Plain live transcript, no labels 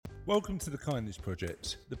Welcome to the Kindness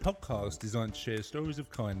Project, the podcast designed to share stories of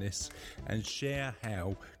kindness and share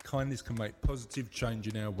how kindness can make positive change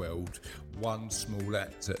in our world, one small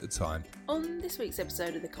act at a time. On this week's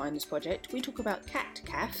episode of the Kindness Project, we talk about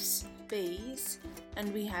cat-calves, bees,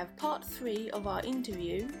 and we have part 3 of our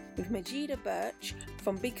interview with Majida Burch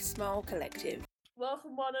from Big Smile Collective.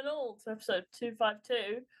 Welcome one and all to episode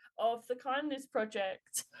 252 of the Kindness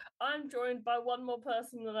Project. I'm joined by one more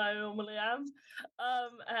person than I normally am,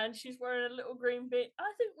 and she's wearing a little green beanie.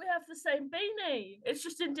 I think we have the same beanie. It's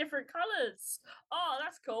just in different colours. Oh,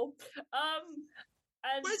 that's cool.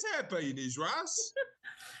 And where's our beanies, Russ?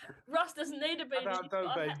 Russ doesn't need a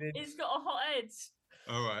beanie. He's got a hot head.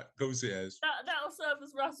 All right, of course he has. That'll serve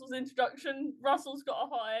as Russell's introduction. Russell's got a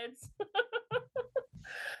hot head.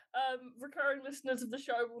 Recurring listeners of the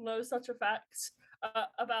show will know such a fact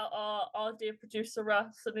about our dear producer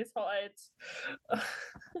Russ and his hot head.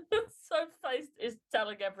 So face is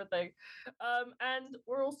telling everything. And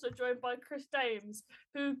we're also joined by Chris Dames,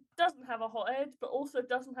 who doesn't have a hot head but also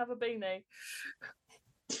doesn't have a beanie.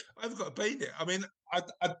 I've got a beanie. I mean, I've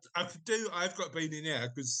got a beanie now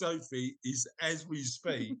because Sophie is, as we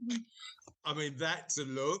speak. I mean, that's a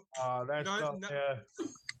look. Oh, that's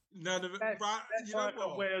none of it. That's you know like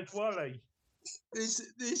what? Where's Wally? This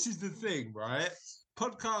is the thing, right?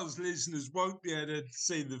 Podcast listeners won't be able to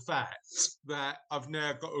see the fact that I've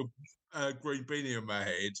now got a green beanie on my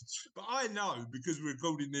head, but I know because we're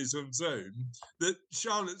recording this on Zoom that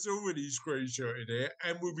Charlotte's already screenshotted it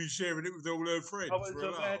and will be sharing it with all her friends. I was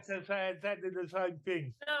about to say exactly the same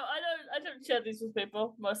thing. No, I don't share these with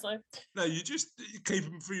people mostly. No, you just keep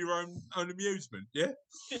them for your own amusement, yeah.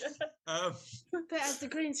 But as the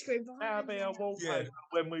green screen behind. That'll be our wallpaper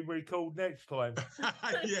when we record next time.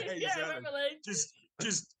 Yeah, exactly.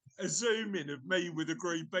 Just a zoom in of me with a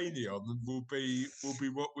green beanie on will be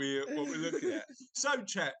what we're looking at. So,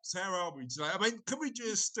 chaps, how are we today? I mean, can we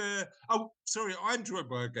just? Sorry, I'm joined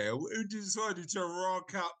by a girl who decided to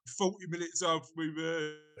rock up 40 minutes after we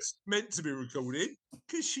were meant to be recording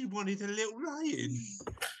because she wanted a little lay-in.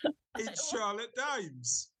 It's Charlotte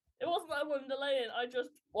Dames. It wasn't that I wanted to lay in. I just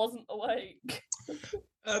wasn't awake.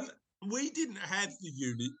 We didn't have the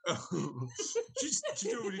unit. She's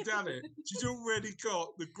already done it. She's already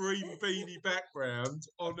got the green beanie background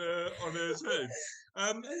on her Zoom.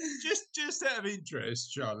 Just out of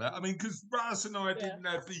interest, Charlotte. I mean, because Russ and I didn't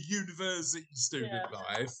have the university student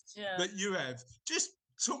life that you have. Just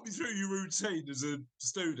talk me through your routine as a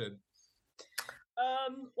student.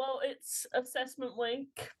 Well, it's assessment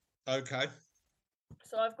week. Okay.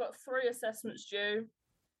 So I've got 3 assessments due.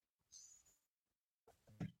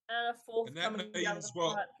 And a 4th coming down the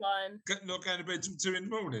pipeline. Not going to bed till 2 in the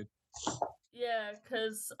morning? Yeah,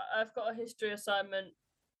 because I've got a history assignment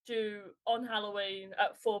due on Halloween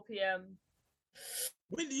at 4 p.m.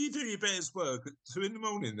 When do you do your best work? At 2 in the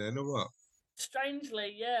morning then, or what?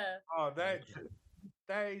 Strangely, yeah. Oh, that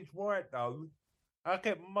is right, though. I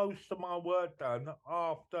get most of my work done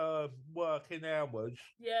after working hours.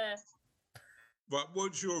 Yeah. Right,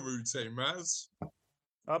 what's your routine, Raz?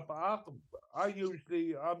 I'm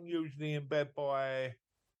usually in bed by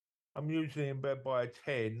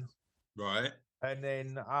 10. Right. And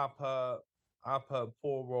then up at 4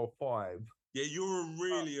 or 5. Yeah, you're a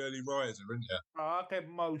really early riser, aren't you? I get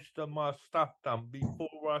most of my stuff done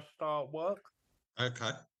before I start work.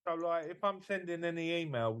 Okay. So like if I'm sending any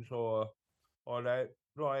emails or that,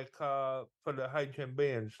 like for the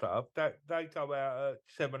HMB and stuff, that they go out at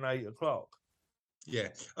 7, 8 o'clock. Yeah.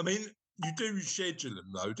 I mean, you do schedule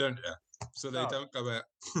them though, don't you? So they don't go out.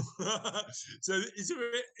 So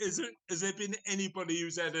has there been anybody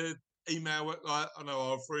who's had an email at like,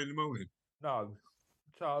 3 in the morning? No.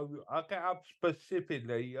 So I get up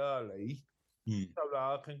specifically early so that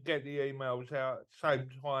I can get the emails out at the same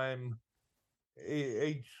time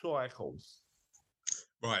each cycle.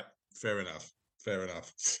 Right. Fair enough.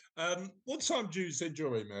 What time do you send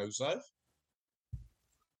your emails, though?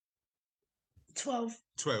 12.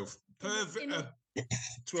 12. Perfect.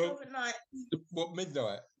 12 at night. What,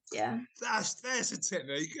 midnight? Yeah. That's a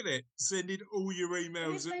technique, isn't it? Sending all your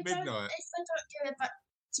emails at midnight. If they don't get it back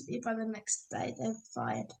to me by the next day, they're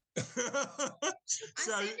fired. I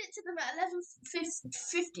send it to them at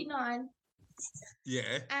 11:59.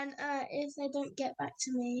 Yeah. And if they don't get back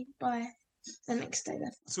to me by the next day,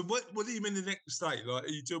 they're fired. So what do you mean the next day? Like, are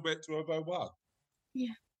you till about 12:01?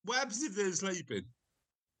 Yeah. What happens if they're sleeping?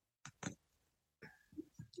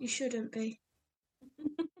 You shouldn't be.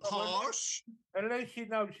 Harsh. Unless you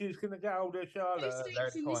know she's going to get hold of Charlotte Who at sleeps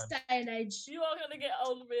that in time. this day and age? You are going to get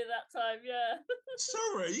hold of me at that time, yeah.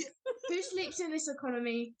 Sorry. Who sleeps in this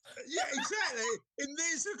economy? Yeah, exactly. In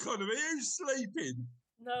this economy, who's sleeping?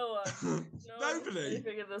 No one. Nobody.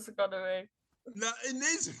 Sleeping in this economy. No, in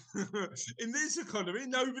this economy,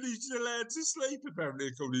 nobody's allowed to sleep, apparently,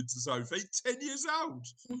 according to Sophie. 10 years old.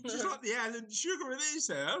 She's like the Alan Sugar in his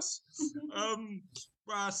house.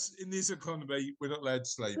 Us, in this economy, we're not allowed to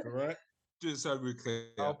sleep, all right? Just so we're clear.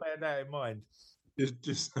 I'll bear that in mind.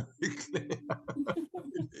 Just so we're clear.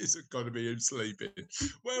 In this economy, who's sleeping.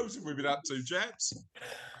 What else have we been up to, chaps?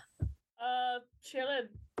 Chilling.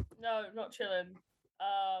 No, not chilling.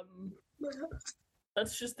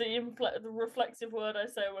 That's just the reflexive word I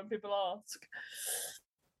say when people ask.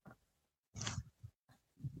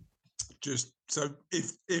 Just so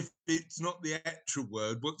if it's not the actual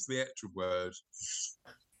word, what's the actual word?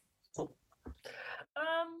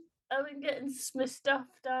 I've been getting my stuff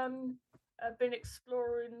done. I've been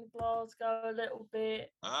exploring Glasgow a little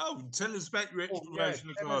bit. Oh, tell us about your exploration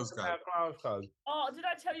of Glasgow. Oh, did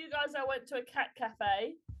I tell you guys I went to a cat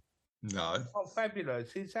cafe? No. Oh,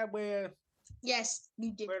 fabulous. Is that where... Yes,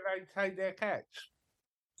 you did. Where they take their cats?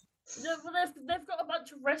 No, well, they've got a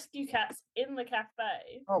bunch of rescue cats in the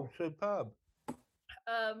cafe. Oh, superb.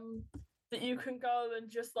 That you can go and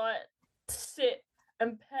just like sit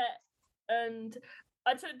and pet. And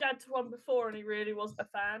I took Dad to one before and he really wasn't a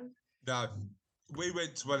fan. No, we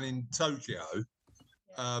went to one in Tokyo,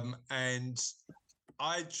 and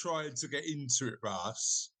I tried to get into it,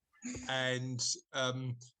 Russ, and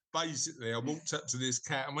basically I walked up to this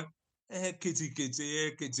cat and went, kitty,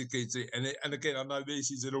 kitty, kitty, kitty. And again, I know this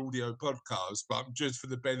is an audio podcast, but just for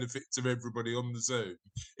the benefits of everybody on the Zoom,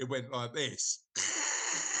 it went like this.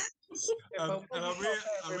 And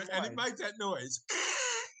it made that noise.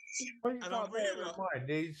 What you've got to bear in mind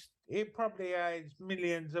is it probably has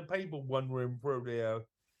millions of people wandering through there,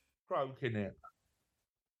 stroking it.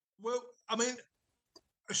 Well, I mean,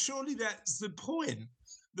 surely that's the point.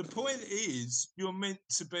 The point is you're meant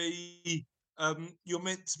to be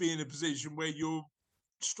in a position where you're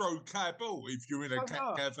strokeable if you're in a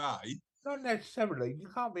cat cafe. Not necessarily. You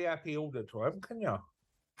can't be happy all the time, can you?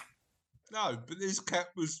 No, but this cat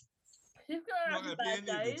was not happy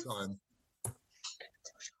any of the time.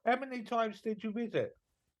 How many times did you visit?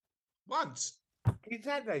 Once.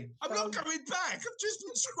 Exactly. I'm not coming back. I've just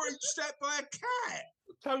been screeched at by a cat.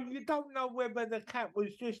 So you don't know whether the cat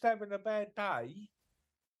was just having a bad day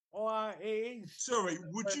or it is. Sorry,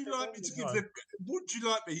 would you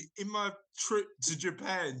like me in my trip to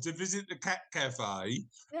Japan to visit the cat cafe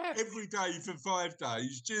every day for 5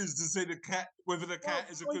 days just to see the cat, whether the cat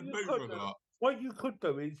is a good mood or not? What you could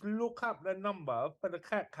do is look up the number for the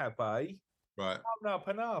cat cafe. Right. Phone up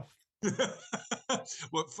and ask.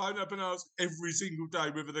 What, phone up and ask every single day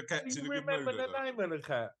whether the cat's in a good mood or not? Remember the name of the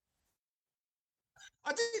cat?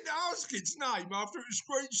 I didn't ask its name after it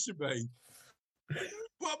screeched to me.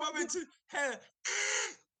 What am I meant to...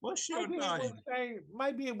 What's your name?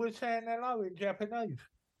 Maybe it was saying hello in Japanese.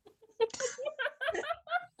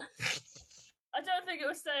 I don't think it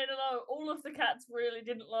was saying hello. All of the cats really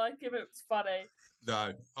didn't like him. It was funny.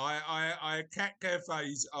 No, cat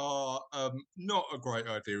cafes are not a great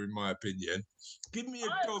idea in my opinion. Give me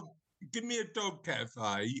a dog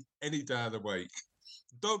cafe any day of the week.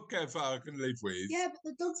 Dog cafe I can live with. Yeah, but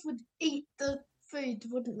the dogs would eat the food,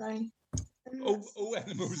 wouldn't they? All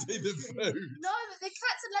animals eat the food. No, but the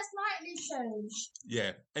cats are less likely to.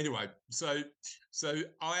 Yeah. Anyway, so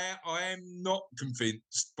I am not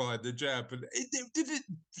convinced by the Japan.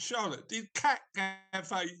 Charlotte, did cat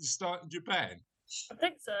cafes start in Japan? I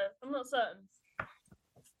think so. I'm not certain.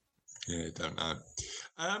 Yeah, don't know.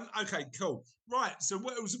 Okay, cool. Right. So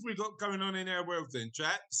what else have we got going on in our world then,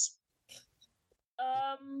 chaps?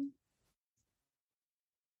 I'm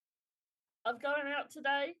going out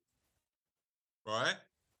today. Right.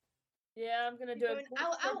 Yeah, I'm gonna do it.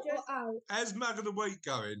 Out. How's Mug of the Week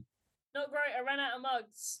going? Not great. I ran out of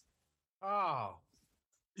mugs. Oh.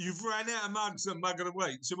 You've ran out of mugs at Mug of the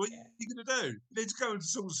Week. So what are you going to do? You need to go and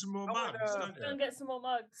source some more mugs, don't you? Go and get some more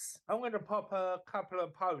mugs. I'm going to pop a couple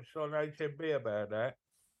of posts on HMB about that.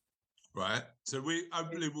 Right. So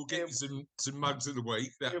hopefully we'll get you some mugs of the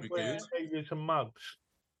week. That'd be good. Get you some mugs.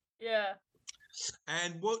 Yeah.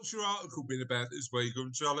 And what's your article been about this week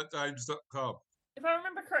on charlottedames.com? If I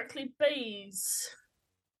remember correctly, bees.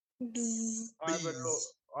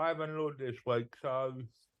 I haven't looked this week, so...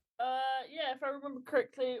 Yeah, if I remember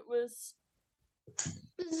correctly, it was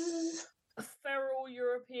feral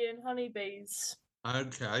European honeybees.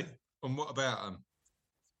 Okay. And what about them?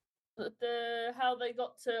 How they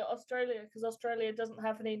got to Australia, because Australia doesn't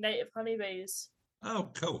have any native honeybees.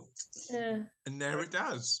 Oh, cool. Yeah. And there it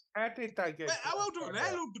does. How did they get... How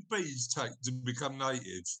long do bees take to become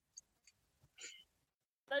native?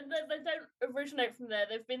 They don't originate from there.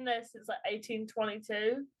 They've been there since like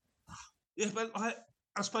 1822. Yeah, but I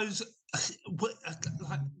suppose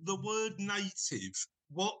like the word native.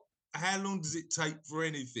 How long does it take for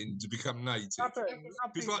anything to become native?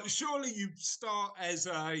 Because like surely you start as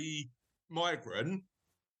a migrant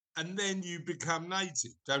and then you become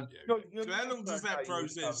native, don't you? So how long does that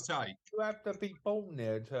process take? You have to be born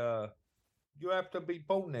there to. You have to be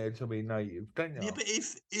born there to be native, don't you? Yeah, but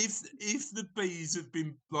if the bees have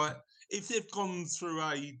been like, if they've gone through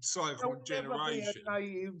a cycle of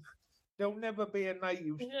generation, there'll never be a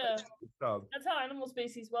native. Yeah, that's how animal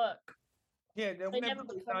species work. Yeah, they never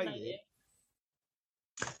become native.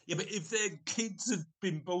 Yeah, but if their kids have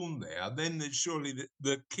been born there, then surely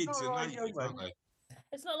the kids are native, aren't they?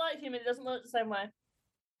 It's not like human. It doesn't work the same way.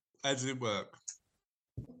 How does it work?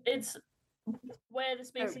 It's where the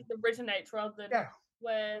species originates rather than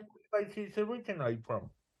where species originate from.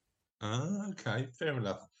 Ah, okay, fair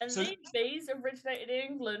enough. And these bees originated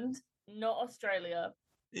in England, not Australia.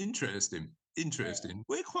 Interesting.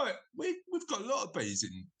 We've got a lot of bees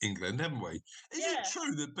in England, haven't we? Is it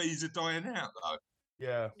true that bees are dying out though?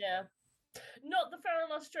 Yeah. Yeah. Not the feral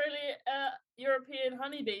European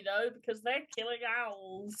honeybee though, because they're killing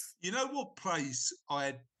owls. You know what place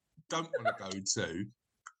I don't want to go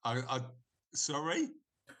to? Sorry?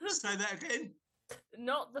 Say that again?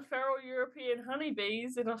 Not the feral European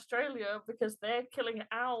honeybees in Australia because they're killing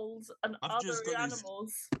owls and other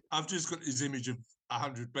animals. I've just got this image of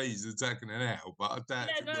 100 bees attacking an owl, but I doubt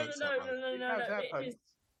it works that way.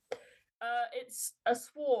 It's a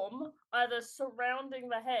swarm either surrounding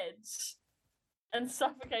the heads and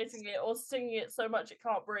suffocating it or stinging it so much it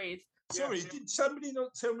can't breathe. Sorry, did somebody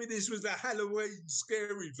not tell me this was a Halloween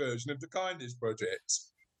scary version of the Kindness Project?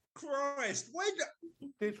 Christ, why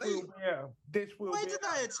do they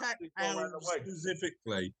attack owls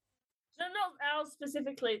specifically? No, not owls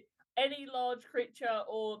specifically. Any large creature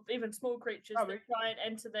or even small creatures that try and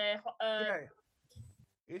enter their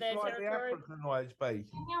it's like territory. The Africanized bee.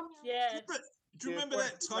 Yeah. Do you remember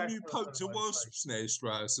that time you poked a wasp's nest,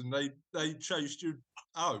 Russ, and they chased you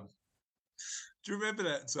home? Do you remember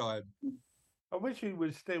that time? I wish you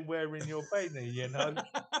was still wearing your beanie, you know.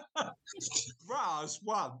 Raz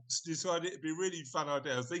once decided it'd be a really fun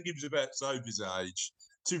idea. I think he was about Sophie's age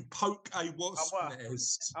to poke a wasp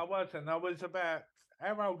nest. I wasn't. I was about.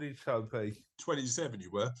 How old is Sophie? 27. You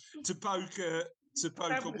were to poke a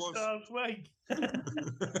wasp. Last week.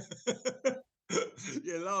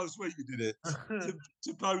 Yeah, last week you did it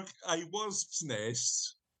to poke a wasp's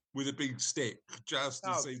nest with a big stick just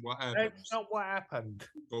to see what happens. That's not what happened.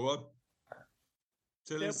 Go on.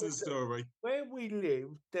 Tell us the story. Where we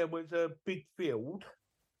lived, there was a big field.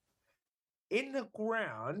 In the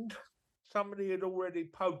ground, somebody had already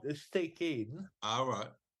poked a stick in. All right.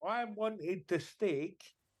 I wanted the stick,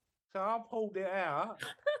 so I pulled it out,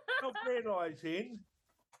 not realising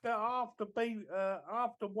that after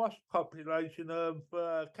wasp population of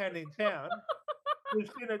Canning Town was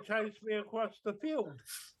going to chase me across the field.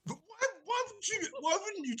 But why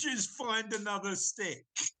wouldn't you just find another stick?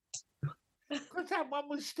 Because that one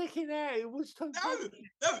was sticking out. It was too big.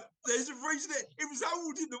 No, there's a reason it was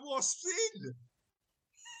holding the wasps in.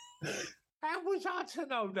 How was I to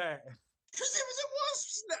know that? Because it was a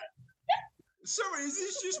wasp's nest. Sorry, is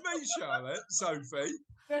this just me, Charlotte? Sophie?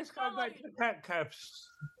 Let's go back to cat caps.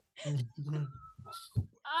 No,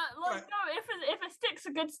 if a stick's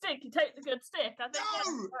a good stick, you take the good stick. I think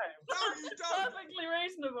no, you don't. Perfectly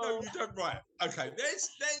reasonable. No, you don't. Right. Okay,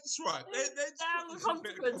 that's right. Damn the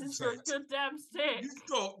consequences for a good damn stick. You've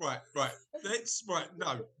got right. That's right.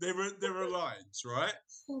 No, there are lines, right?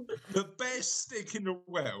 The best stick in the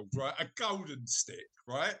world, right? A golden stick,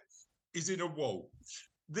 right, is in a wall.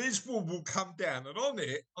 This wall will come down, and on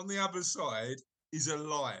it, on the other side, is a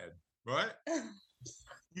lion, right?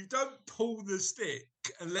 You don't pull the stick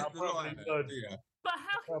and let the lion out, do you? But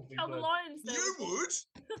how can you tell the lions there? You would,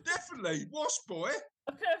 definitely. Wasp boy.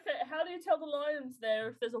 Okay. How do you tell the lions there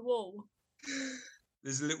if there's a wall?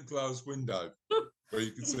 There's a little glass window where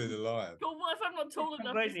you can see the lion. God, what if I'm not tall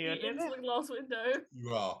enough to see into the glass window?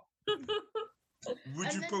 You are.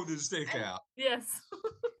 Would you pull the stick out? Yes.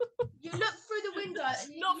 You look through the window.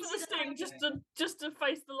 And not for the stick, just to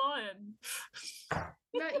face the lion.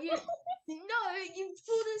 No, you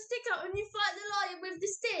pull the stick out and you fight the lion with the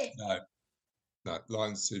stick. No,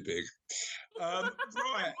 lion's too big.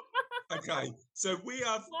 Right. Okay. So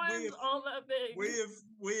lions aren't that big.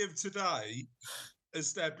 We have today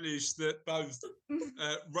established that both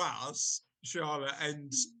Russ, Charlotte,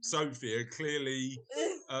 and Sophie are clearly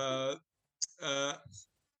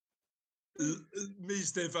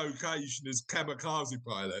missed their vocation as kamikaze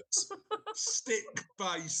pilots.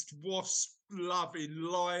 stick-based, wasp-loving,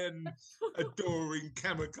 lion-adoring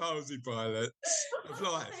kamikaze pilots of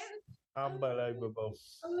life. Unbelievable.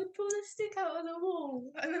 I would pull a stick out of the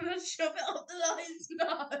wall and then I'd shove it up the lion's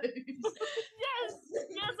nose. Yes,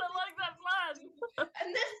 I like that plan.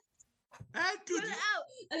 And then How pull good? it out,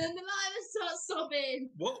 and then the lion would start sobbing.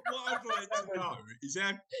 What I'd like to know is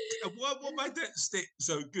what made that stick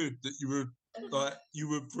so good that you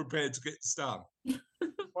were prepared to get stung.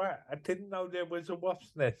 Right, I didn't know there was a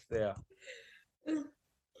wasp nest there.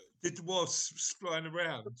 Did the wasps flying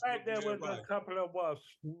around? The fact there was a couple of wasps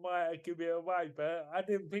might have given it away, but I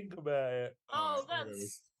didn't think about it. Oh,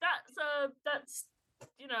 that's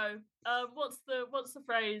you know, what's the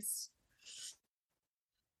phrase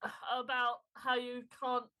about how you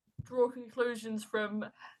can't draw conclusions from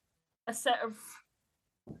a set of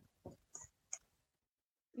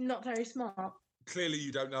Not very smart. Clearly,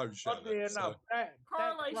 you don't know, Charlotte. Oddly enough,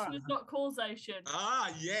 correlation is not causation.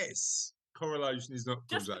 Yes. Correlation is not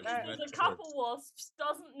Just causation. because there's a couple wasps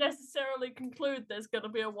doesn't necessarily conclude there's going to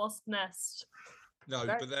be a wasp nest. No,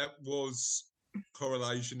 but that was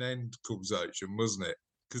correlation and causation, wasn't it?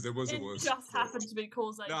 Because there was a wasp. It just happened to be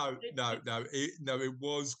causation. No. It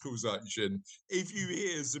was causation. If you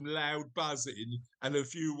hear some loud buzzing and a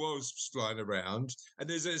few wasps flying around, and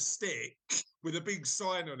there's a stick with a big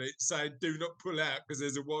sign on it saying "Do not pull out" because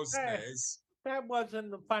there's a wasp nest. That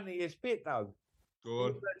wasn't the funniest bit, though. Go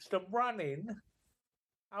on. It's the running.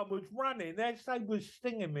 I was running. As they was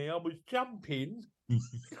stinging me, I was jumping.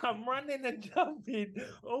 I'm running and jumping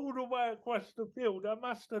all the way across the field. I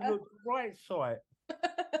must have looked right side.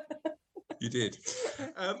 You did.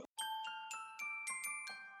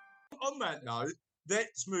 On that note,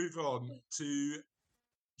 let's move on to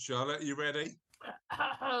Charlotte. Are you ready?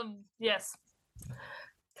 Yes.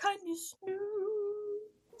 Kindness news.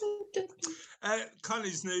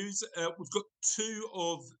 Kindness news. We've got two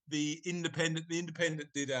of the Independent. The Independent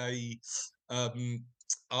did a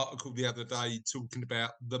article the other day talking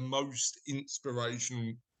about the most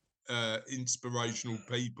inspirational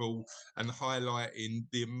people and highlighting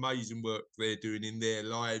the amazing work they're doing in their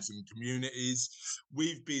lives and communities.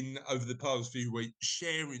 We've been over the past few weeks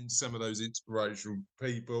sharing some of those inspirational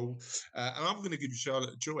people, and I'm going to give you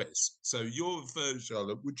Charlotte a choice. So you're first,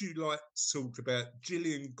 Charlotte. Would you like to talk about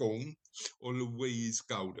Gillian Gong or Louise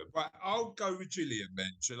Golden? Right, I'll go with Gillian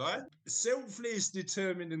then, shall I? Selfless,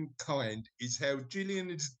 determined and kind is how Gillian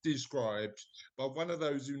is described by one of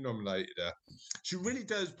those who nominated her. She really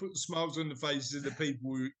does put smiles on the faces of the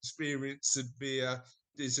people who experience severe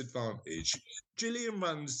disadvantage. Gillian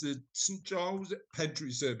runs the St Giles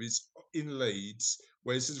Pantry Service in Leeds,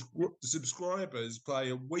 where subscribers pay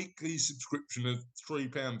a weekly subscription of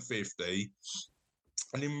 £3.50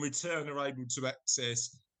 and in return are able to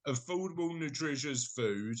access affordable, nutritious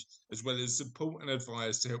food, as well as support and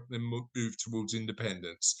advice to help them move towards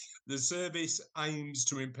independence. The service aims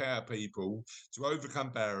to empower people to overcome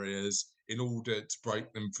barriers in order to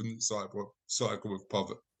break them from the cycle of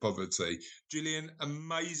poverty. Gillian,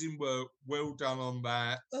 amazing work. Well done on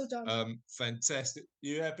that. Well done. Fantastic.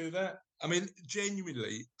 You happy with that? I mean,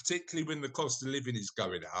 genuinely, particularly when the cost of living is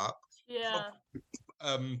going up,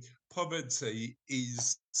 poverty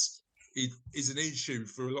is an issue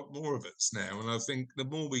for a lot more of us now. And I think the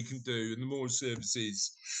more we can do and the more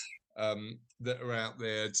services that are out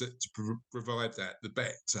there to provide that, the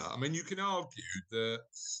better. I mean, you can argue that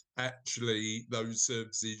actually those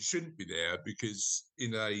services shouldn't be there because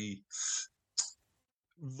in a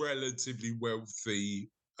relatively wealthy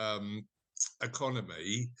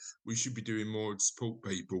economy, we should be doing more to support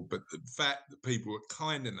people. But the fact that people are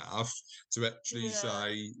kind enough to actually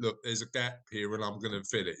say, look, there's a gap here and I'm going to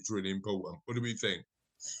fill it, is really important. What do we think?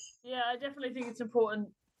 Yeah, I definitely think it's important,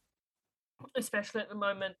 especially at the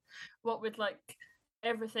moment, what with like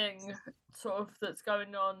everything sort of that's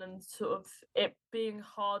going on and sort of it being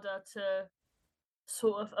harder to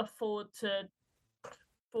sort of afford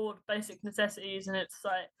basic necessities, and it's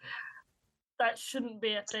like that shouldn't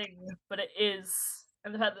be a thing, but it is.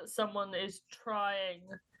 And the fact that someone is trying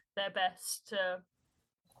their best to,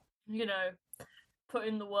 you know, put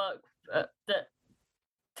in the work that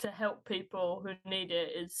to help people who need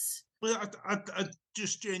it is. Well, I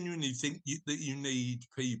just genuinely think that you need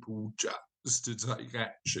people just to take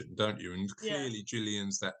action, don't you? And clearly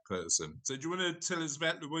Gillian's that person. So do you want to tell us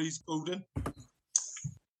about Louise Golden?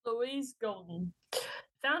 Louise Golden.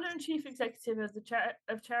 Founder and Chief Executive of the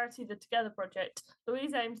charity The Together Project,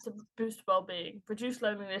 Louise aims to boost well-being, reduce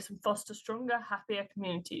loneliness and foster stronger, happier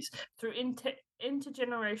communities through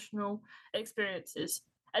intergenerational experiences.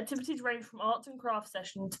 Activities range from arts and crafts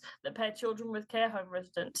sessions that pair children with care home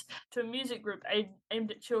residents to a music group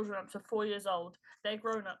aimed at children up to 4 years old. They're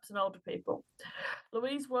grown-ups and older people.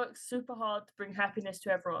 Louise works super hard to bring happiness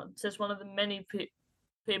to everyone, says one of the many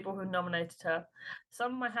people who nominated her.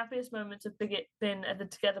 Some of my happiest moments have been at the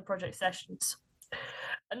Together Project sessions.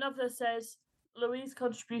 Another says, Louise's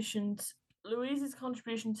contributions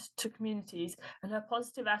to communities and her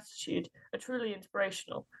positive attitude are truly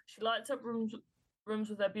inspirational. She lights up rooms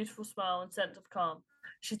with her beautiful smile and sense of calm.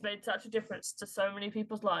 She's made such a difference to so many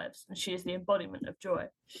people's lives, and she is the embodiment of joy.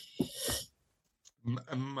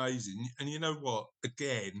 Amazing. And you know what?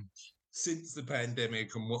 Again, since the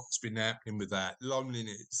pandemic and what's been happening with that,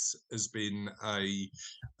 loneliness has been a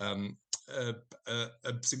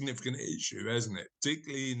significant issue, hasn't it?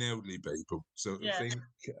 Particularly in elderly people. So I think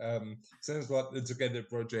sounds like the Together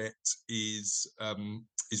Project is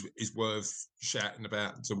worth shouting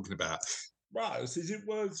about and talking about. Right, so is it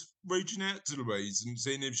worth reaching out to Louise and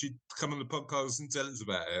seeing if she'd come on the podcast and tell us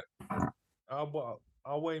about it?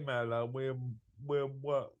 I'll email her. We'll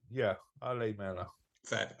work. Yeah, I'll email her.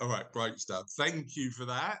 Fab. All right, great stuff. Thank you for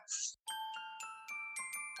that.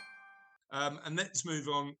 And let's move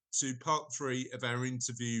on to part 3 of our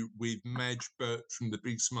interview with Majida Burch from the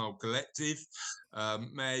Big Smile Collective.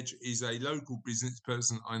 Madge is a local business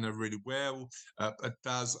person I know really well, but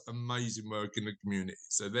does amazing work in the community.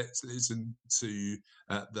 So let's listen to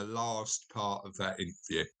the last part of that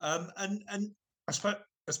interview. And I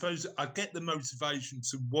suppose I get the motivation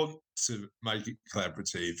to want to make it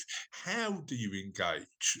collaborative. How do you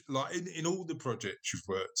engage? Like in all the projects you've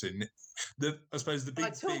worked in, I suppose the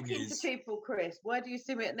big thing is... talking to people, Chris. Why do you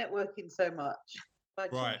see me at networking so much? By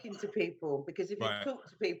talking to people. Because if you talk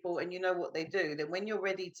to people and you know what they do, then when you're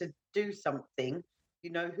ready to do something,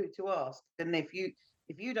 you know who to ask. And if you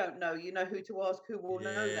don't know, you know who to ask, who will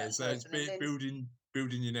know that so person. It's building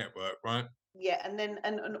your network, right? Yeah, and then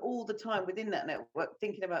and all the time within that network,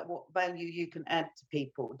 thinking about what value you can add to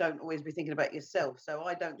people. Don't always be thinking about yourself. So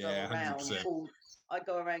I don't go around 100%. I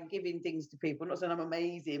go around giving things to people. Not saying I'm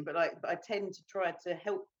amazing, but I tend to try to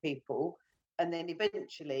help people, and then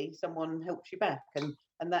eventually someone helps you back, and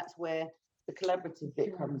that's where the collaborative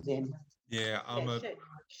bit comes in. Yeah,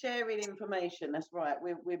 sharing information. That's right.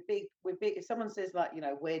 We're big. If someone says, like,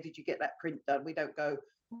 where did you get that print done? We don't go,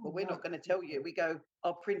 well, we're not going to tell you. We go,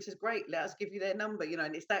 our printer's great. Let us give you their number.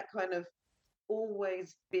 And it's that kind of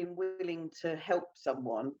always being willing to help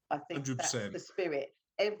someone. I think 100%. That's the spirit.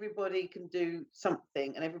 Everybody can do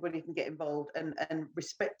something, and everybody can get involved, and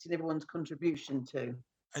respecting everyone's contribution too.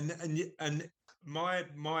 And I'm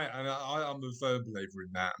a firm believer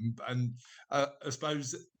in that, and I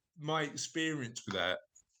suppose my experience with that,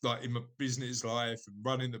 like in my business life and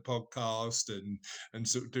running the podcast and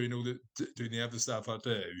sort of doing the other stuff I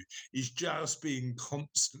do, is just being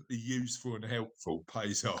constantly useful and helpful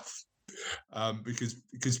pays off. Because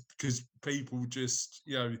people just,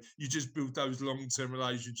 you just build those long-term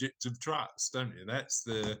relationships of trust, don't you? That's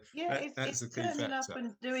the that's the key factor. Turning up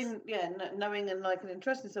and doing, knowing and liking and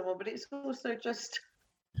trusting someone, but it's also just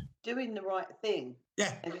doing the right thing.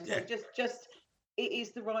 Just it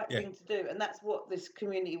is the right thing to do, and that's what this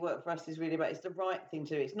community work for us is really about. It's the right thing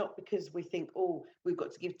to do. It's not because we think, we've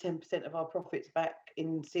got to give 10% of our profits back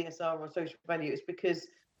in CSR or social value. It's because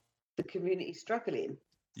the community's struggling.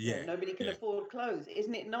 Yeah, nobody can afford clothes.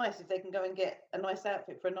 Isn't it nice if they can go and get a nice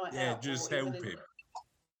outfit for a night out? Yeah, just help him.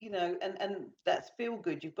 And that's feel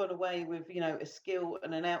good. You've gone away with a skill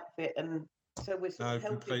and an outfit, and so we're sort of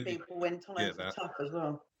helping people when times are tough as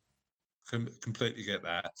well. Completely get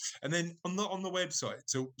that. And then on the website, it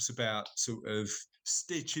talks about sort of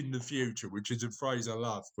stitching the future, which is a phrase I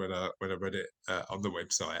loved when I read it on the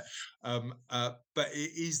website. But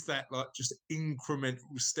it is that, like, just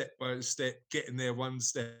incremental, step by step, getting there one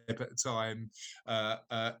step at a time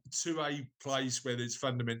to a place where there's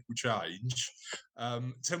fundamental change.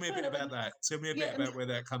 Tell me a bit about that. Tell me a bit about where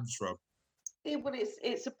that comes from. Yeah, well,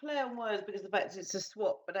 it's a play on words because the fact it's a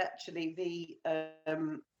swap, but actually the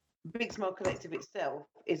Big Smile Collective itself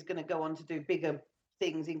is going to go on to do bigger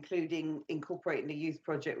things, including incorporating the youth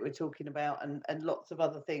project we're talking about and lots of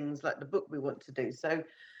other things like the book we want to do. So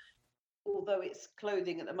although it's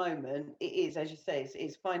clothing at the moment, it is, as you say,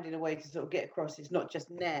 it's finding a way to sort of get across. It's not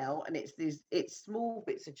just now, and it's small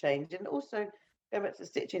bits of change. And also, go back to the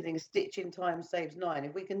stitching thing, stitching time saves 9.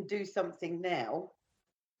 If we can do something now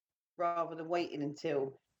rather than waiting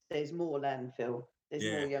until there's more landfill, there's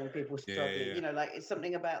more young people struggling. It's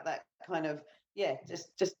something about that kind of,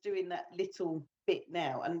 just doing that little bit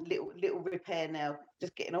now and little repair now,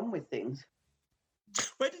 just getting on with things.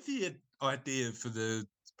 Where did the idea for the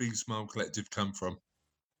Big Smile Collective come from?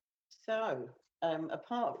 So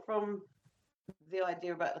apart from the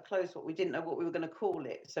idea about the clothes swap, we didn't know what we were going to call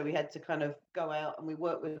it. So we had to kind of go out and we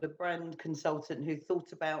worked with a brand consultant who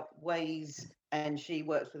thought about ways, and she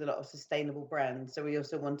works with a lot of sustainable brands. So we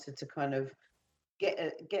also wanted to kind of get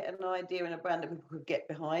an idea and a brand that people could get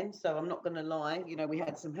behind. So I'm not going to lie, we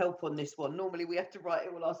had some help on this one. Normally we have to write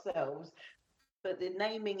it all ourselves, but the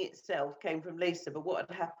naming itself came from Lisa. But what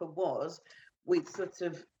had happened was we'd sort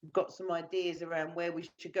of got some ideas around where we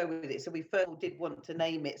should go with it. So we first did want to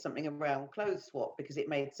name it something around clothes swap because it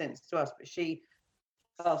made sense to us, but she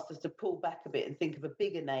asked us to pull back a bit and think of a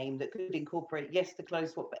bigger name that could incorporate, yes, the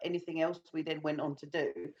clothes swap, but anything else we then went on to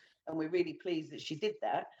do. And we're really pleased that she did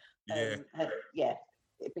that.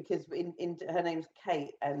 Because in her name's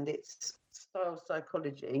Kate and it's style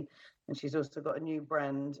psychology, and she's also got a new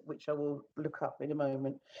brand which I will look up in a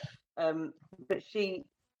moment. But she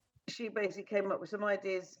basically came up with some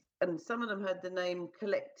ideas, and some of them had the name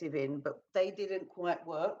collective in, but they didn't quite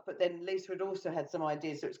work. But then Lisa had also had some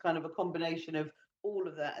ideas, so it's kind of a combination of all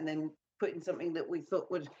of that, and then putting something that we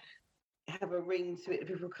thought would have a ring to it.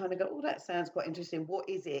 People kind of go, "Oh, that sounds quite interesting. What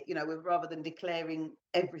is it?" Rather than declaring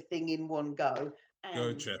everything in one go. And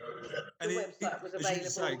gotcha. The website was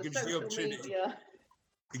available. The social media.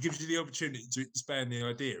 It gives you the opportunity to expand the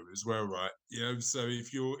idea as well, right? So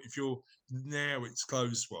if you're now it's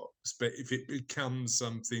clothes swaps, but if it becomes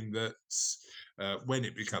something that's when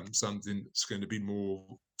it becomes something that's going to be more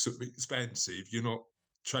sort of expansive, you're not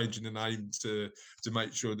changing the name to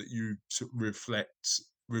make sure that you sort of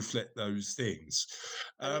reflect those things.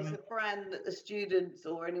 And it's a brand that the students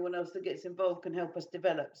or anyone else that gets involved can help us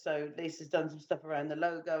develop. So Lisa's done some stuff around the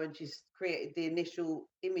logo and she's created the initial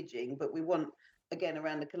imaging, but we want, again,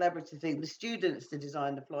 around the collaborative thing, the students to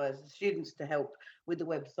design the flyers, the students to help with the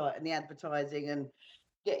website and the advertising and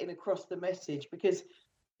getting across the message, because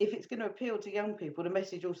if it's going to appeal to young people, the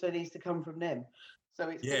message also needs to come from them. So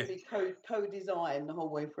it's going to be co-design the whole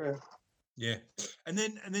way through. Yeah, and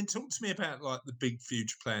then talk to me about like the big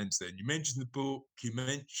future plans. Then you mentioned the book, you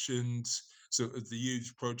mentioned sort of the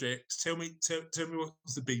youth projects. Tell me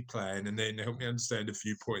what's the big plan, and then help me understand a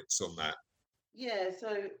few points on that. Yeah,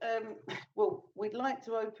 so we'd like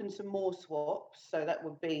to open some more swaps. So that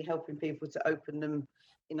would be helping people to open them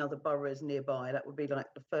in other boroughs nearby. That would be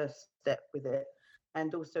like the first step with it.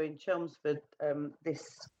 And also in Chelmsford,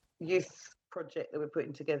 this youth project that we're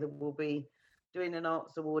putting together will be doing an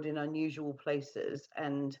arts award in unusual places,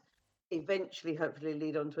 and eventually hopefully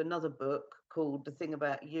lead on to another book called The Thing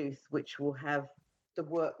About Youth, which will have the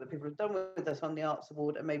work that people have done with us on the arts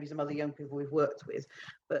award and maybe some other young people we've worked with.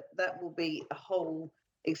 But that will be a whole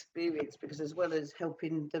experience, because as well as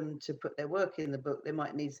helping them to put their work in the book, they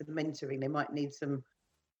might need some mentoring, they might need some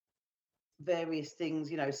various things,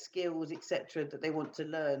 skills, etc., that they want to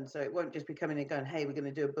learn. So it won't just be coming and going, hey, we're going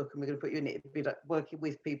to do a book and we're going to put you in it. It'd be like working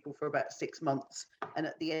with people for about 6 months, and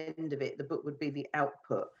at the end of it, the book would be the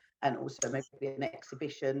output, and also maybe an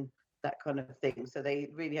exhibition, that kind of thing. So they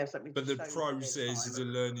really have something. But the process is a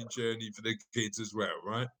learning journey for the kids as well,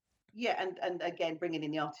 right? Yeah, and again, bringing in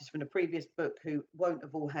the artists from the previous book who won't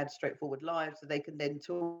have all had straightforward lives, so they can then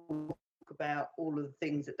talk about all of the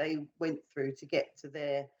things that they went through to get to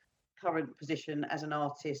their current position as an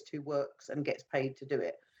artist who works and gets paid to do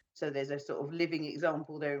it. So there's a sort of living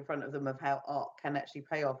example there in front of them of how art can actually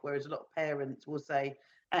pay off, whereas a lot of parents will say,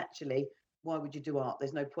 actually, why would you do art?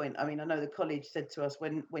 There's no point. I mean, I know the college said to us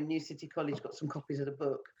when New City College got some copies of the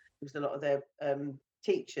book, because a lot of their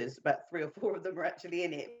teachers, about 3 or 4 of them, were actually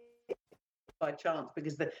in it by chance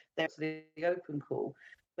because they're the open call.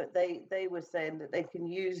 But they were saying that they can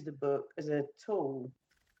use the book as a tool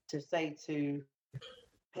to say to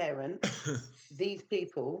parents, these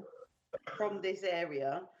people from this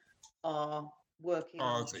area are working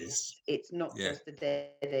artists. It's not just a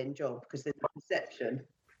dead end job, because there's a perception.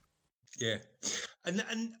 Yeah,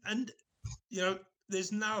 and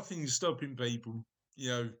there's nothing stopping people.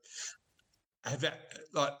 Have that,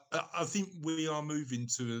 like, I think we are moving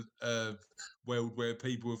to a world where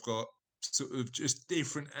people have got sort of just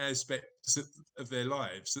different aspects of their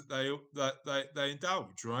lives that they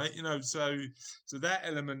indulge, right? So that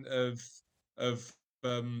element of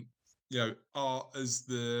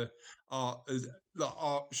art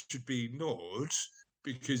art should be ignored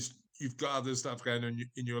because you've got other stuff going on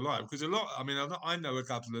in your life. Because I know a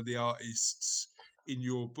couple of the artists in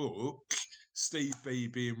your book, Steve B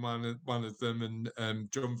being one of them,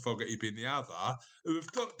 and John Fogerty being the other, who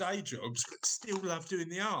have got day jobs but still love doing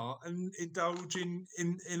the art and indulge in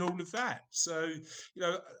all of that. So,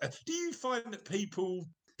 do you find that people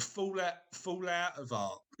fall out of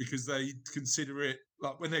art because they consider it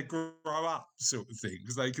like when they grow up, sort of thing,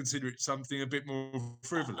 because they consider it something a bit more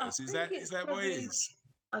frivolous. Is that what it is?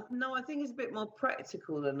 No, I think it's a bit more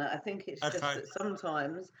practical than that. I think it's just Okay. that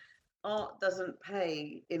sometimes art doesn't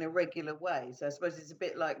pay in a regular way. So I suppose it's a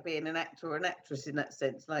bit like being an actor or an actress in that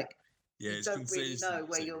sense. Like, Yeah, you don't really know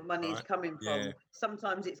where your money's coming from.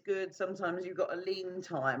 Sometimes it's good, sometimes you've got a lean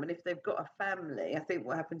time. And if they've got a family, I think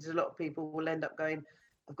what happens is a lot of people will end up going,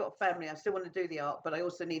 I've got a family, I still want to do the art, but I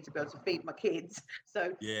also need to be able to feed my kids.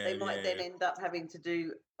 So they might then end up having to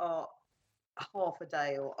do art half a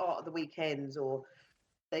day or art of the weekends, or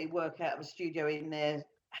they work out of a studio in their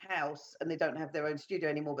house and they don't have their own studio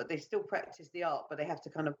anymore, but they still practice the art, but they have to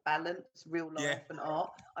kind of balance real life and art.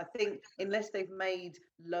 I think unless they've made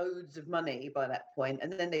loads of money by that point,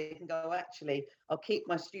 and then they can go, actually, I'll keep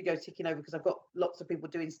my studio ticking over because I've got lots of people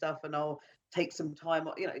doing stuff and I'll take some time.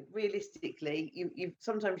 You know, realistically, you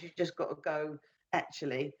sometimes you've just got to go,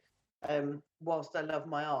 actually, whilst I love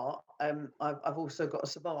my art, I've also got to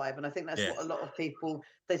survive. And I think that's what a lot of people,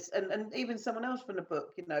 and even someone else from the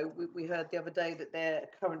book, you know, we heard the other day that they're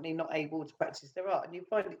currently not able to practice their art. And you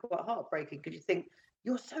find it quite heartbreaking because you think,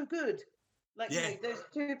 you're so good. Like, you know, those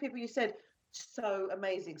two people you said, so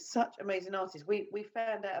amazing, such amazing artists. We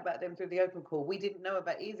found out about them through the open call. We didn't know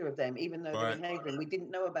about either of them, even though they're in Havering. We didn't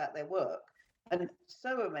know about their work. And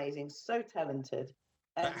so amazing, so talented.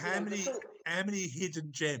 But how many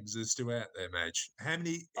hidden gems are still out there, Madge? How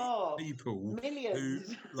many people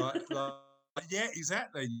millions who yeah,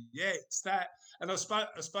 exactly. Yeah, it's that. And I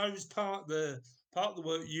suppose part of the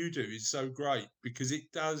work you do is so great because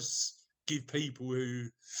it does give people who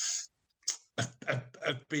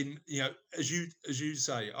have been, you know, as you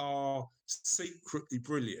say, are secretly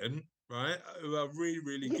brilliant, right? Who are really,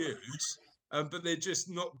 really good, but they're just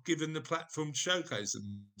not given the platform to showcase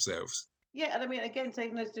themselves. Yeah, and I mean, again,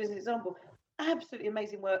 taking those two as an example, absolutely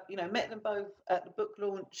amazing work. You know, met them both at the book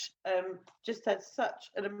launch. Just had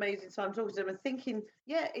such an amazing time talking to them and thinking,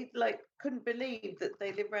 couldn't believe that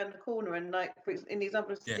they live around the corner. And like, in the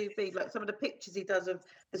example of Steve B, like some of the pictures he does of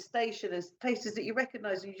the station as places that you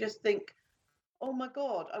recognise, and you just think, oh my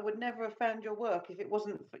God, I would never have found your work if it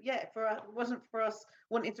wasn't for us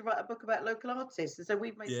wanting to write a book about local artists. And so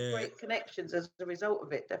we've made some great connections as a result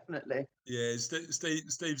of it, definitely. Yeah,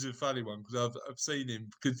 Steve's a funny one because I've seen him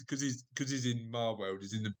because he's in my world,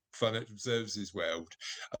 he's in the financial services world.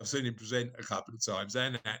 I've seen him present a couple of times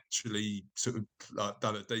and actually sort of like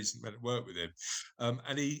done a decent amount of work with him.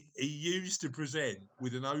 And he used to present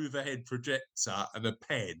with an overhead projector and a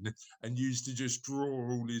pen and used to just draw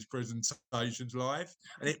all his presentations live,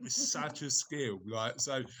 and it was such a skill. Like,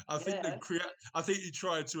 so I think I think you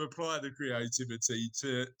tried to apply the creativity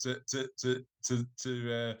to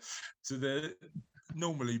the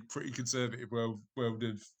normally pretty conservative world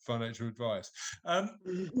of financial advice.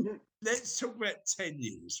 Let's talk about 10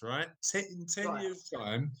 years, right? In 10 years'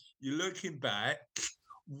 time, you're looking back.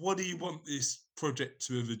 What do you want this project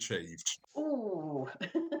to have achieved? Oh,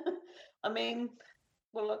 I mean,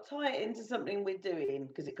 well, I'll tie it into something we're doing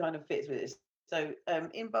because it kind of fits with this. So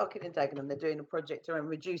in Barking and Dagenham, they're doing a project around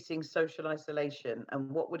reducing social isolation and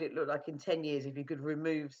what would it look like in 10 years if you could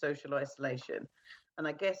remove social isolation. And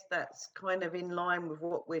I guess that's kind of in line with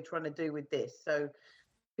what we're trying to do with this. So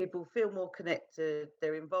people feel more connected,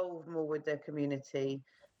 they're involved more with their community,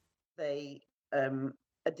 they are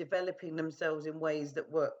developing themselves in ways that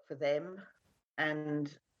work for them,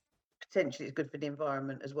 and potentially it's good for the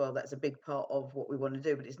environment as well. That's a big part of what we want to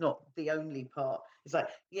do, but it's not the only part. It's like,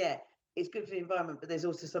 it's good for the environment, but there's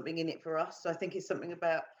also something in it for us. So I think it's something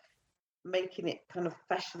about making it kind of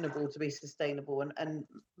fashionable to be sustainable and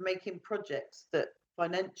making projects that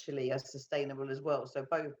financially are sustainable as well. So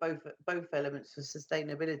both elements of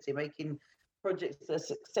sustainability, making projects that are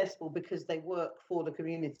successful because they work for the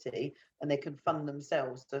community and they can fund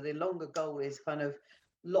themselves. So the longer goal is kind of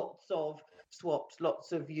lots of swaps,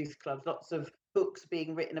 lots of youth clubs, lots of books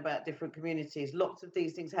being written about different communities, lots of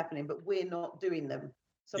these things happening, but we're not doing them.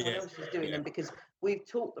 Someone else is doing them because we've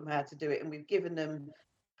taught them how to do it and we've given them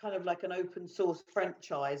kind of like an open source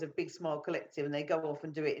franchise of Big Smile Collective, and they go off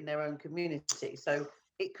and do it in their own community. So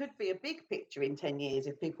it could be a big picture in 10 years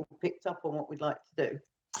if people picked up on what we'd like to do.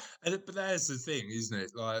 But that's the thing, isn't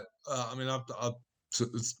it? Like, I mean,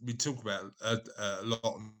 we talk about a lot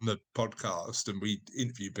on the podcast, and we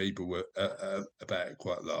interview people about it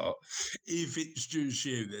quite a lot. If it's just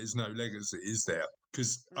you, there's no legacy, is there?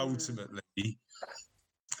 Because ultimately,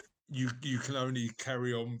 you can only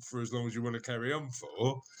carry on for as long as you want to carry on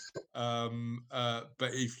for.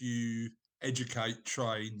 But if you educate,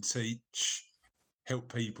 train, teach,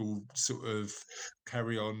 help people sort of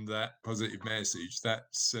carry on that positive message,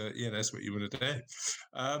 that's that's what you want to do.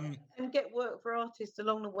 And get work for artists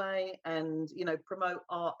along the way, and promote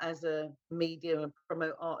art as a medium and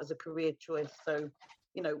promote art as a career choice. So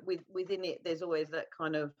within it, there's always that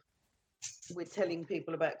kind of, we're telling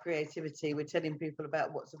people about creativity, we're telling people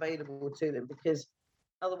about what's available to them, because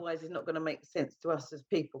otherwise it's not going to make sense to us as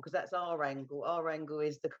people, because that's our angle. Our angle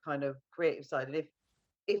is the kind of creative side, and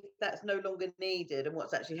if that's no longer needed and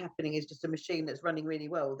what's actually happening is just a machine that's running really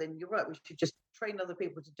well, then you're right, we should just train other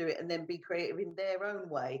people to do it and then be creative in their own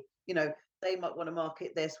way. They might want to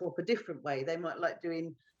market their swap a different way. They might like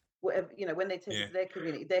doing whatever, when they take it to their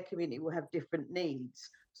community will have different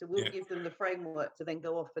needs. So we'll give them the framework to then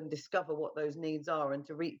go off and discover what those needs are, and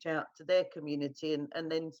to reach out to their community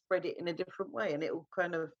and then spread it in a different way, and it will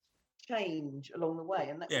kind of change along the way,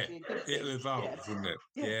 and that would be a good thing. It'll evolve, wouldn't it?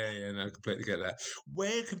 Yeah, no, I completely get that.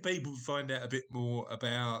 Where can people find out a bit more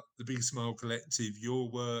about the Big Smile Collective, your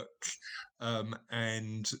work,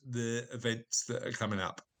 and the events that are coming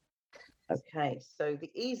up? Okay, so the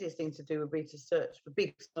easiest thing to do would be to search for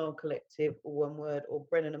Big Smile Collective, or one word, or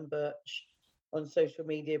Brennan and Burch on social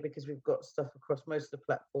media, because we've got stuff across most of the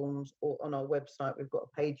platforms, or on our website we've got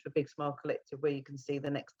a page for Big Smile Collective where you can see the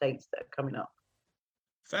next dates that are coming up.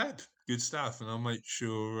 Fab, good stuff, and I'll make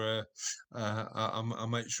sure I'll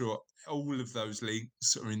make sure all of those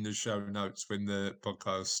links are in the show notes when the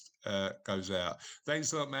podcast goes out.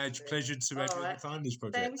 Thanks a lot, Madge. Pleasure to have you on the Kindness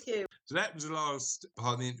Project. Thank you. So that was the last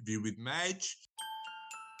part of the interview with Madge,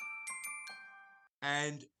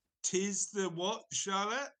 and 'tis the what,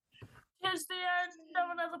 Charlotte? Here's the end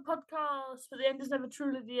of another podcast, but the end is never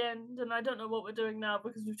truly the end, and I don't know what we're doing now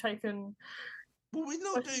because we've taken. Well, we're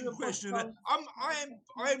not doing question of the. I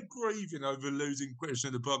am grieving over losing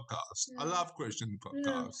question of the podcast. Yeah. I love question of the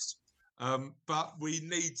podcast, but we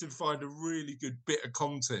need to find a really good bit of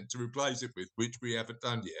content to replace it with, which we haven't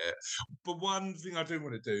done yet. But one thing I do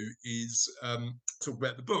want to do is talk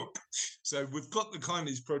about the book. So we've got the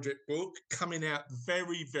Kindness Project book coming out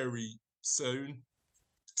very, very soon.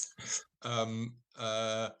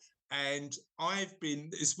 And I've been,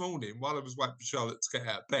 this morning, while I was waiting for Charlotte to get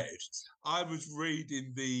out of bed, I was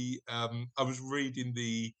reading the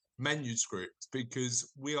manuscript,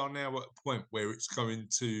 because we are now at a point where it's going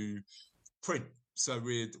to print. So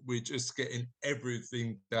we're just getting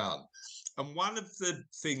everything done. And one of the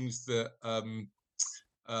things that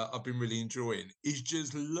I've been really enjoying is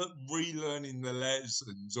just relearning the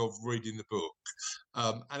lessons of reading the book.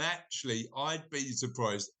 And actually, I'd be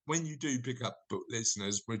surprised when you do pick up book,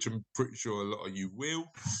 listeners, which I'm pretty sure a lot of you will,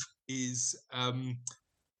 is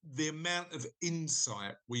the amount of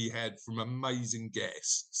insight we had from amazing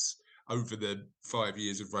guests over the 5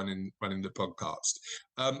 years of running the podcast.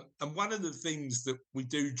 And one of the things that we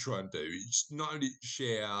do try and do is not only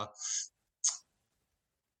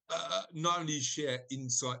share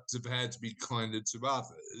insights of how to be kinder to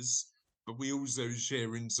others, but we also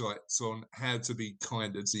share insights on how to be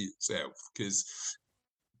kinder to yourself, because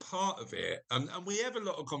part of it, and we have a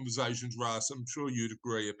lot of conversations, Russ, I'm sure you'd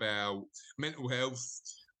agree, about mental health,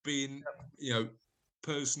 being,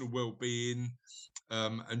 personal well-being,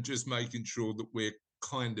 and just making sure that we're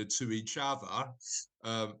kinder to each other,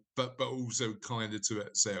 but also kinder to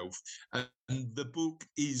itself. And the book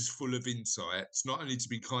is full of insights, not only to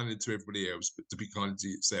be kinder to everybody else, but to be kinder to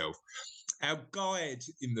yourself. Our guide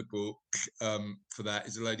in the book for that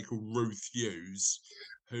is a lady called Ruth Hughes,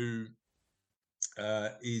 who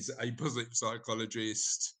is a positive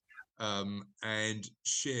psychologist, and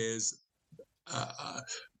shares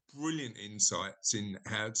brilliant insights in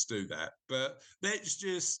how to do that. But let's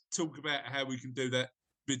just talk about how we can do that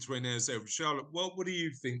between ourselves. Charlotte, what do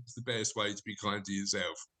you think is the best way to be kind to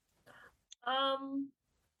yourself? I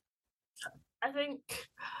think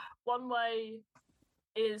one way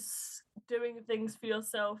is doing things for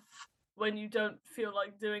yourself when you don't feel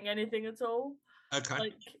like doing anything at all. Okay.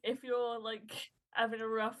 Like if you're like having a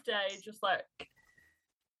rough day, just like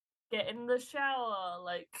get in the shower,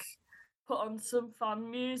 like put on some fun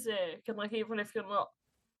music, and like even if you're not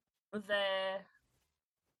there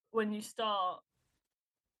when you start,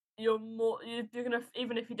 you're gonna,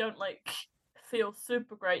 even if you don't like feel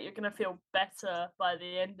super great, you're gonna feel better by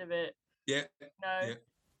the end of it. Yeah.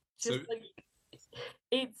 Just like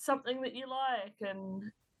eat something that you like, and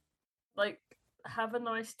like have a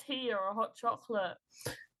nice tea or a hot chocolate.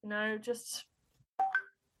 Just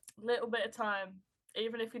a little bit of time.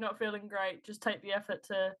 Even if you're not feeling great, just take the effort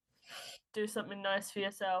to do something nice for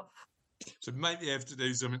yourself. So make the effort to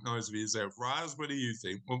do something nice for yourself. Raz, what do you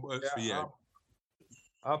think? What works for you?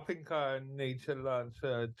 I think I need to learn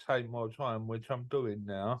to take more time, which I'm doing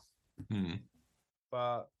now.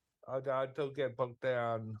 but I do get bogged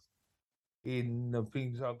down in the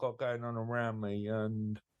things I've got going on around me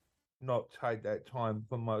and not take that time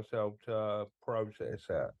for myself to process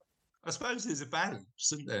that. I suppose there's a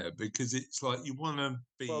balance, isn't there? Because it's like you want to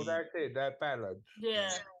be. Well, that's it, that balance. Yeah.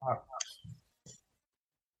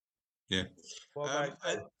 Yeah. Well,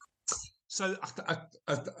 So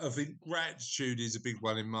I think gratitude is a big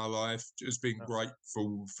one in my life. Just being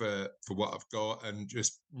grateful for what I've got, and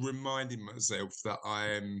just reminding myself that I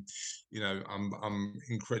am, I'm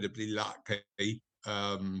incredibly lucky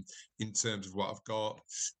in terms of what I've got.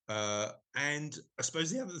 And I suppose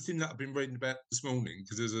the other thing that I've been reading about this morning,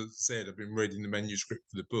 because as I said, I've been reading the manuscript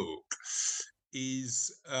for the book,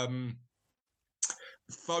 is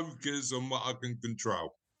focus on what I can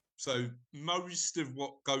control. So most of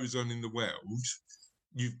what goes on in the world,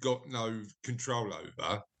 you've got no control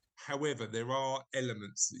over. However, there are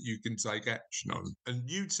elements that you can take action on. And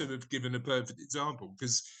you two have given a perfect example,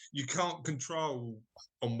 because you can't control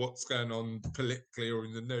on what's going on politically or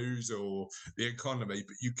in the news or the economy,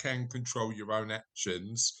 but you can control your own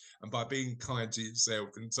actions. And by being kind to yourself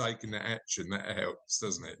and taking that action, that helps,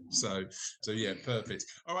 doesn't it? So yeah, perfect.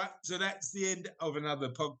 All right, so that's the end of another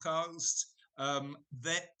podcast.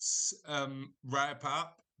 Let's wrap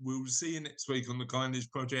up. We'll see you next week on the Kindness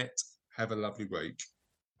Project. Have a lovely week.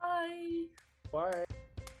 Bye. Bye.